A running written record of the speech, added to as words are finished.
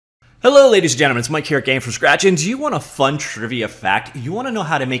Hello ladies and gentlemen, it's Mike here at Game from Scratch, and do you want a fun trivia fact? You want to know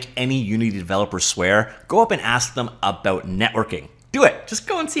how to make any Unity developer swear? Go up and ask them about networking. Do it. Just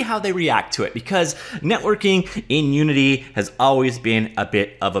go and see how they react to it, because networking in Unity has always been a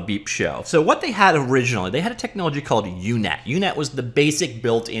bit of a beep show. So what they had originally, they had a technology called UNET. UNET was the basic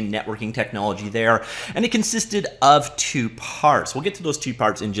built-in networking technology there, and it consisted of two parts. We'll get to those two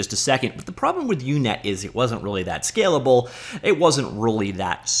parts in just a second, but the problem with UNET is it wasn't really that scalable, it wasn't really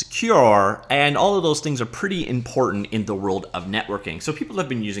that secure, and all of those things are pretty important in the world of networking. So people have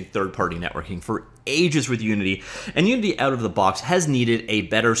been using third-party networking for ages with Unity, and Unity out of the box has needed a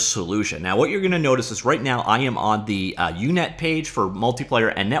better solution. Now what you're going to notice is right now I am on the UNET page for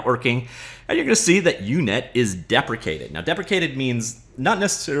multiplayer and networking, and you're going to see that UNET is deprecated. Now deprecated means not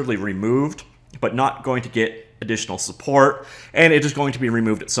necessarily removed, but not going to get additional support, and it is going to be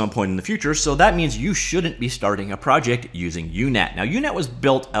removed at some point in the future, so that means you shouldn't be starting a project using UNET. Now UNET was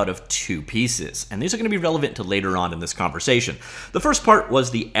built out of two pieces, and these are going to be relevant to later on in this conversation. The first part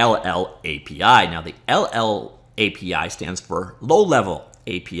was the LLAPI. Now the LLAPI stands for low-level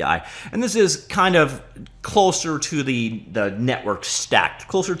API, and this is kind of closer to the network stack,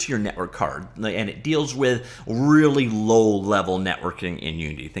 closer to your network card, and it deals with really low-level networking in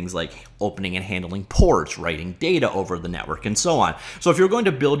Unity, things like opening and handling ports, writing data over the network, and so on. So if you're going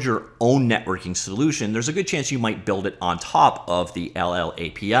to build your own networking solution, there's a good chance you might build it on top of the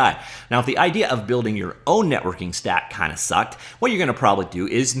LLAPI. Now, if the idea of building your own networking stack kind of sucked, what you're going to probably do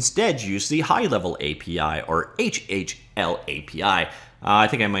is instead use the high-level API, or HLAPI. I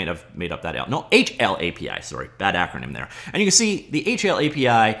think I might have made up that L. No, HLAPI, sorry, bad acronym there. And you can see the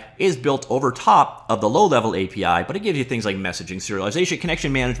HLAPI is built over top of the low-level API, but it gives you things like messaging, serialization,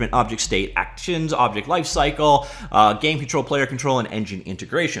 connection management, object state, actions, object lifecycle, game control, player control, and engine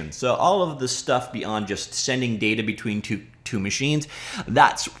integration. So all of the stuff beyond just sending data between two machines,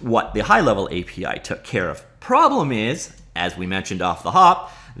 that's what the high-level API took care of. Problem is, as we mentioned off the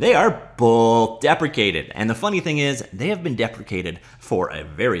hop, they are both deprecated. And the funny thing is, they have been deprecated for a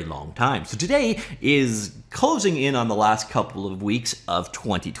very long time. So today is closing in on the last couple of weeks of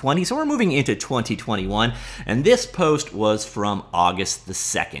 2020. So we're moving into 2021. And this post was from August the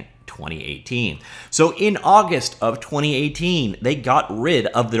 2nd. 2018. So in August of 2018, they got rid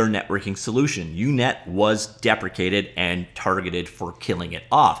of their networking solution. UNET was deprecated and targeted for killing it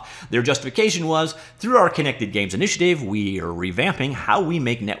off. Their justification was, through our Connected Games initiative, we are revamping how we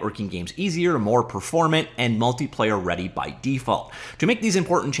make networking games easier, more performant, and multiplayer ready by default. To make these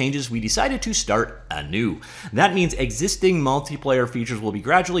important changes, we decided to start anew. That means existing multiplayer features will be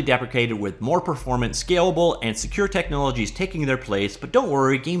gradually deprecated with more performant, scalable, and secure technologies taking their place, but don't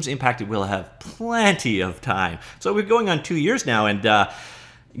worry, games impacted will have plenty of time. So we're going on 2 years now, and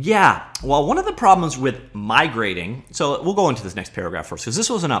yeah, well, one of the problems with migrating, so we'll go into this next paragraph first, because this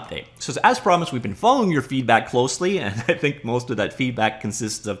was an update. So as promised, we've been following your feedback closely, and I think most of that feedback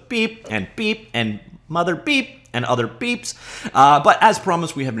consists of beep and mother beep and other beeps. But as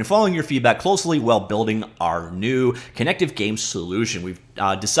promised, we have been following your feedback closely while building our new connective game solution. We've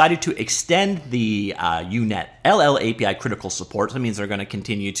decided to extend the UNET LLAPI critical support. So that means they're going to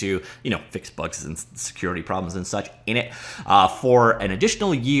continue to, fix bugs and security problems and such in it for an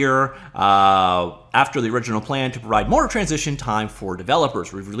additional year after the original plan to provide more transition time for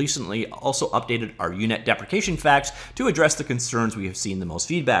developers. We've recently also updated our UNET deprecation facts to address the concerns we have seen the most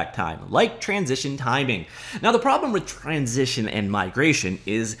feedback time, like transition timing. Now, the problem with transition and migration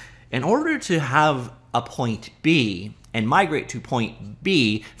is, in order to have a point B and migrate to point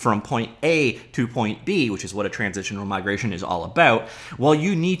B from point A to point B, which is what a transition or migration is all about, well,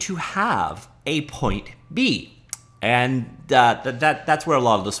 you need to have a point B. And that's where a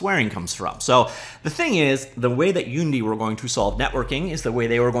lot of the swearing comes from. So the thing is, the way that Unity were going to solve networking is the way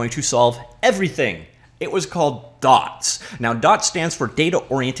they were going to solve everything. It was called DOTS. Now, DOTS stands for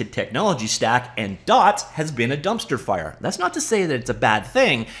Data-Oriented Technology Stack, and DOTS has been a dumpster fire. That's not to say that it's a bad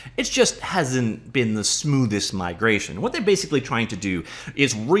thing, it just hasn't been the smoothest migration. What they're basically trying to do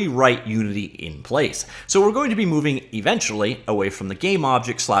is rewrite Unity in place. So we're going to be moving eventually away from the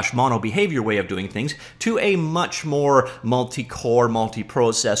GameObject / mono behavior way of doing things to a much more multi-core,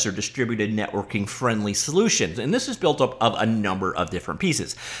 multi-processor, distributed networking friendly solution. And this is built up of a number of different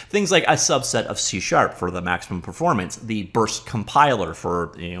pieces. Things like a subset of C# for the maximum performance. The burst compiler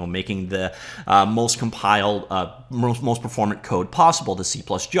for making the most compiled, most performant code possible. The C+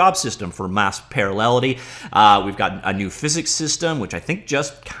 job system for mass parallelity. We've got a new physics system, which I think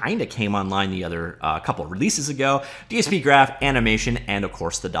just kind of came online the other couple of releases ago. DSP graph, animation, and of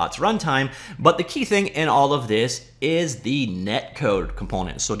course the dots runtime. But the key thing in all of this is the NetCode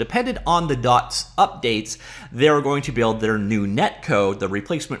component. So dependent on the dots updates, they're going to build their new NetCode, the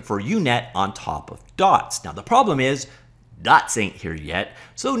replacement for UNET, on top of dots. Now the problem is dots ain't here yet,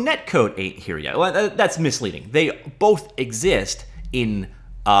 so NetCode ain't here yet. Well, that's misleading. They both exist in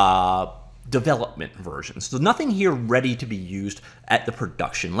development versions. So nothing here ready to be used at the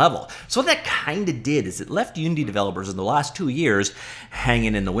production level. So what that kind of did is it left Unity developers in the last 2 years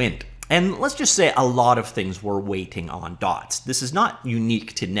hanging in the wind. And let's just say a lot of things were waiting on dots. This is not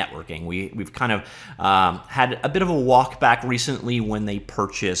unique to networking. We've kind of had a bit of a walk back recently when they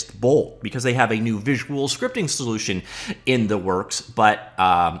purchased Bolt, because they have a new visual scripting solution in the works. But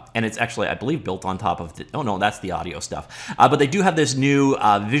and it's actually, I believe, built on top of oh no, that's the audio stuff. But they do have this new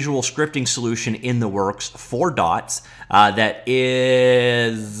visual scripting solution in the works for dots that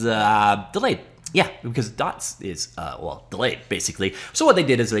is delayed. Yeah, because dots is, well, delayed, basically. So what they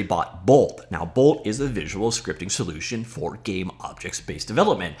did is they bought Bolt. Now, Bolt is a visual scripting solution for game objects-based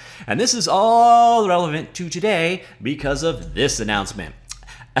development. And this is all relevant to today because of this announcement.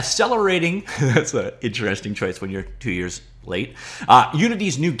 Accelerating, that's an interesting choice when you're 2 years late,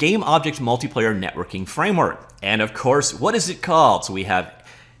 Unity's new game object multiplayer networking framework. And of course, what is it called? So we have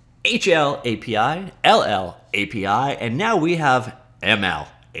HL API, LL API, and now we have ML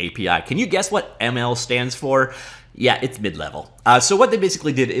API. Can you guess what ML stands for? Yeah, it's mid-level. So what they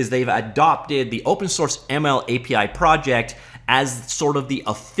basically did is they've adopted the open source ML API project as sort of the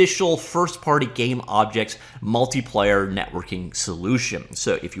official first-party game objects multiplayer networking solution.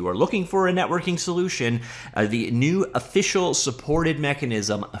 So if you are looking for a networking solution, the new official supported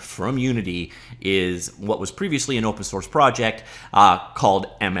mechanism from Unity is what was previously an open source project called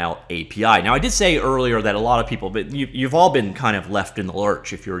ML API. Now, I did say earlier that a lot of people, but you've all been kind of left in the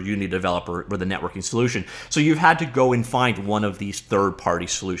lurch if you're a Unity developer with a networking solution. So you've had to go and find one of these third-party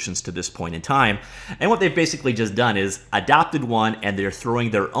solutions to this point in time. And what they've basically just done is adopted one, and they're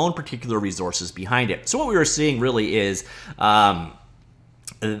throwing their own particular resources behind it. So what we were seeing really is they're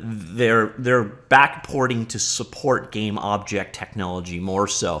backporting to support game object technology more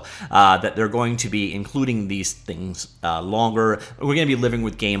so, that they're going to be including these things longer. We're going to be living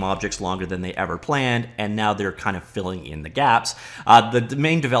with game objects longer than they ever planned, and now they're kind of filling in the gaps. The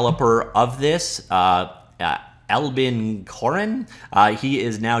main developer of this, Albin Koren, he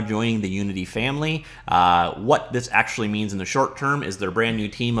is now joining the Unity family. What this actually means in the short term is their brand new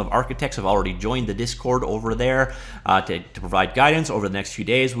team of architects have already joined the Discord over there to provide guidance. Over the next few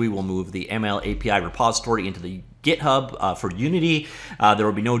days, we will move the ML API repository into the GitHub for Unity. There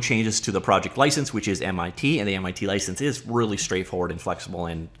will be no changes to the project license, which is MIT, and the MIT license is really straightforward and flexible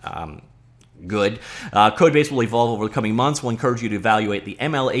and good. Codebase will evolve over the coming months. We'll encourage you to evaluate the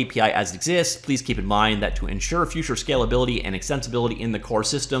ML API as it exists. Please keep in mind that to ensure future scalability and extensibility in the core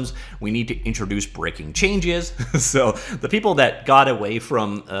systems, we need to introduce breaking changes. So the people that got away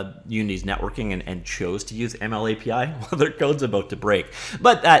from Unity's networking and chose to use ML API, well, their code's about to break.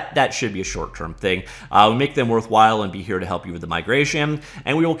 But that should be a short-term thing. We'll make them worthwhile and be here to help you with the migration.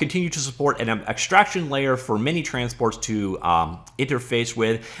 And we will continue to support an abstraction layer for many transports to interface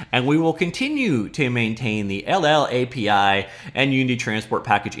with. And we will continue to maintain the LL API and Unity transport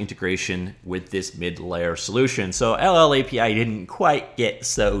package integration with this mid-layer solution. So LL API didn't quite get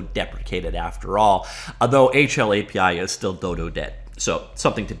so deprecated after all, although HL API is still dodo dead. So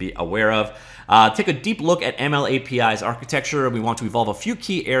something to be aware of. Take a deep look at ML API's architecture. We want to evolve a few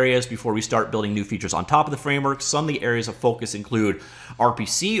key areas before we start building new features on top of the framework. Some of the areas of focus include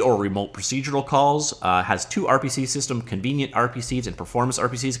RPC, or remote procedural calls. Has two RPC systems, convenient RPCs and performance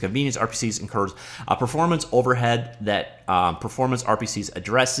RPCs. Convenience RPCs incurs performance overhead that performance RPCs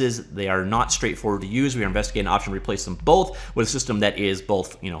addresses. They are not straightforward to use. We are investigating an option to replace them both with a system that is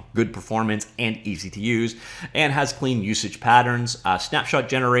both good performance and easy to use, and has clean usage patterns. Snapshot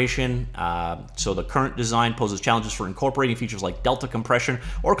generation. So the current design poses challenges for incorporating features like delta compression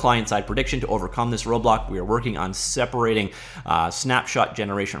or client-side prediction. To overcome this roadblock, we are working on separating snapshot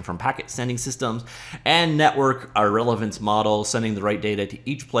generation from packet sending systems, and network our relevance model. Sending the right data to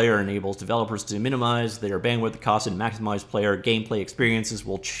each player enables developers to minimize their bandwidth costs and maximize player gameplay experiences.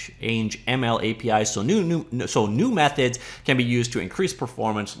 Will change ML APIs so new methods can be used to increase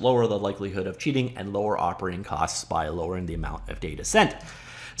performance, lower the likelihood of cheating, and lower operating costs by lowering the amount of data sent.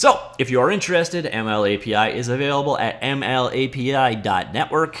 So if you are interested, MLAPI is available at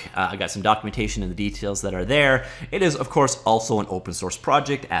mlapi.network. I got some documentation and the details that are there. It is, of course, also an open source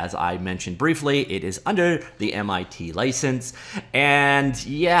project, as I mentioned briefly. It is under the MIT license. And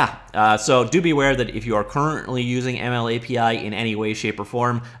yeah, so do be aware that if you are currently using MLAPI in any way, shape, or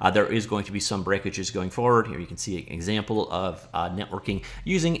form, there is going to be some breakages going forward. Here you can see an example of networking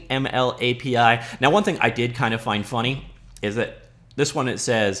using MLAPI. Now, one thing I did kind of find funny is that this one, it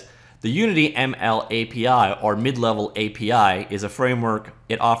says, the Unity ML API, or mid-level API, is a framework.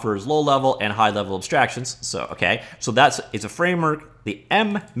 It offers low-level and high-level abstractions. So, okay, so it's a framework, the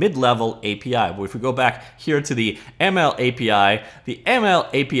mid-level API. But if we go back here to the ML API, the ML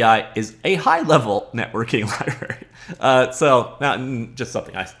API is a high-level networking library. So, now, just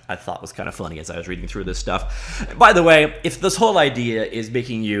something I thought was kind of funny as I was reading through this stuff. By the way, if this whole idea is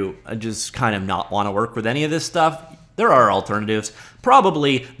making you just kind of not want to work with any of this stuff, there are alternatives.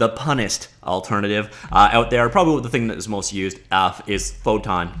 Probably the punnest alternative out there, probably the thing that is most used is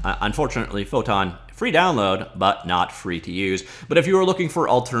Photon. Unfortunately, Photon, free download, but not free to use. But if you are looking for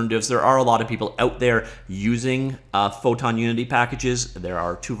alternatives, there are a lot of people out there using Photon Unity packages. There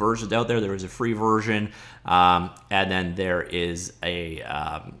are two versions out there. There is a free version, and then there is a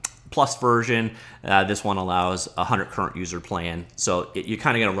plus version. This one allows 100 current user plan. So you're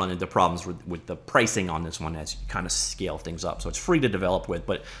kind of going to run into problems with the pricing on this one as you kind of scale things up. So it's free to develop with,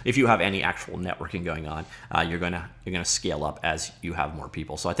 but if you have any actual networking going on, you're gonna scale up as you have more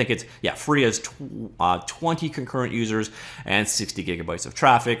people. So I think it's, yeah, free as 20 concurrent users and 60 gigabytes of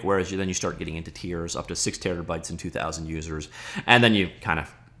traffic, whereas then you start getting into tiers up to 6 terabytes and 2,000 users, and then you kind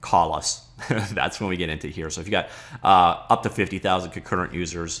of call us. That's when we get into here. So if you got up to 50,000 concurrent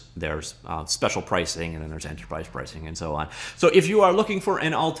users, there's special pricing, and then there's enterprise pricing, and so on. So if you are looking for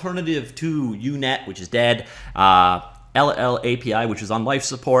an alternative to UNET, which is dead, LLAPI, which is on life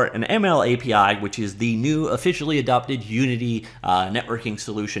support, and MLAPI, which is the new officially adopted Unity networking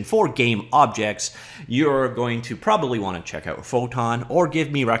solution for game objects, you're going to probably want to check out Photon or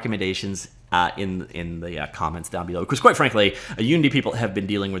give me recommendations in the comments down below, because quite frankly, Unity people have been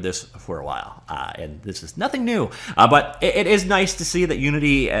dealing with this for a while, and this is nothing new. But it is nice to see that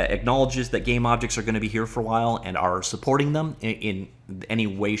Unity acknowledges that game objects are going to be here for a while and are supporting them in any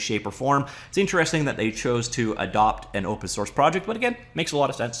way, shape, or form. It's interesting that they chose to adopt an open source project, but again, makes a lot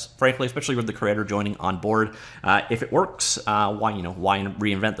of sense, frankly, especially with the creator joining on board. If it works, why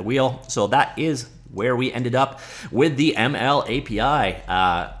reinvent the wheel? So that is where we ended up with the ML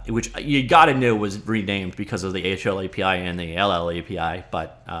API, which you gotta know was renamed because of the HL API and the LL API,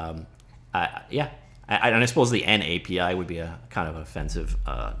 but yeah. And I suppose the N API would be a kind of offensive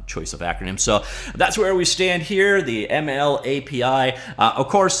choice of acronym. So that's where we stand here, the ML API. Of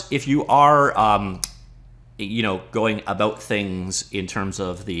course, if you are going about things in terms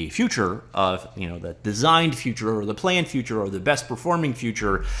of the future of, the designed future or the planned future or the best performing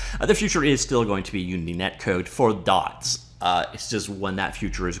future, the future is still going to be Unity NetCode for dots. It's just when that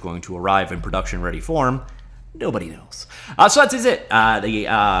future is going to arrive in production ready form, nobody knows. So that is it.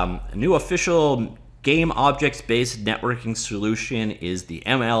 The new official game objects-based networking solution is the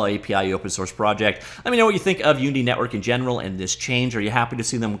ML API open source project. Let me know what you think of Unity Network in general and this change. Are you happy to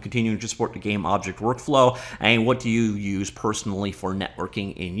see them continuing to support the game object workflow? And what do you use personally for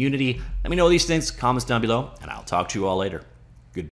networking in Unity? Let me know these things, comments down below, and I'll talk to you all later.